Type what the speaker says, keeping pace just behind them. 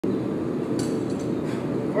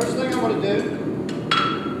First thing I'm going to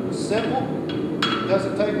do is simple.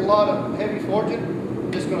 Doesn't take a lot of heavy forging.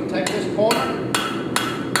 I'm just going to take this corner,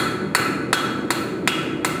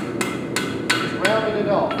 just rounding it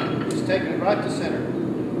off, just taking it right to center.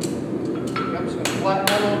 I'm just going to flatten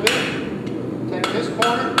that a little bit. Take this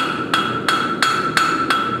corner,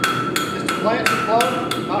 just to glance and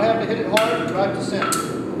flow, not having to hit it hard, right to center.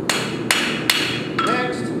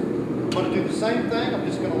 Next, I'm going to do the same thing. I'm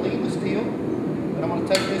just going to lean the steel, and I'm going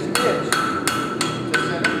to take this edge to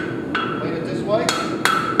center, lean it this way.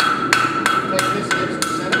 Take this edge to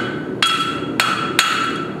center.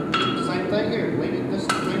 Same thing here. Lean the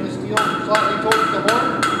steel slightly towards the horn.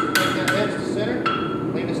 Take that edge to center.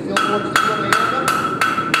 Lean the steel towards the steel on the end.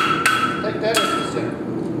 Take that edge to center.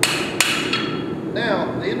 Now,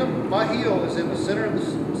 the end of my heel is in the center of the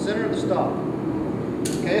stop.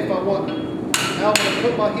 Okay, if I want. Now I'm going to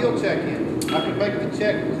put my heel check in. I can make the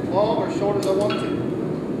check as long or short as I want to.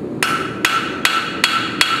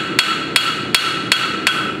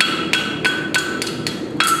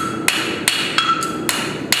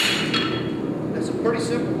 Pretty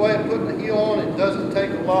simple way of putting the heel on. It doesn't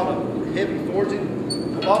take a lot of heavy forging.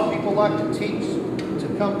 A lot of people like to teach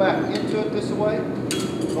to come back into it this way.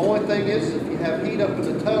 The only thing is, if you have heat up in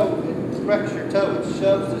the toe, it wrecks your toe. It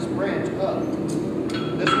shoves this branch up.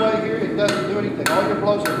 This way here, it doesn't do anything. All your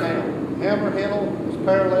blows are down. Hammer handle is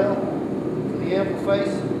parallel to the anvil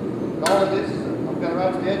face. And all it is I've got it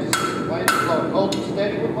right to the edges. Just laying it low. Hold it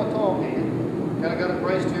steady with my tall hand. Kind of got it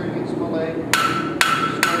braced here against my leg.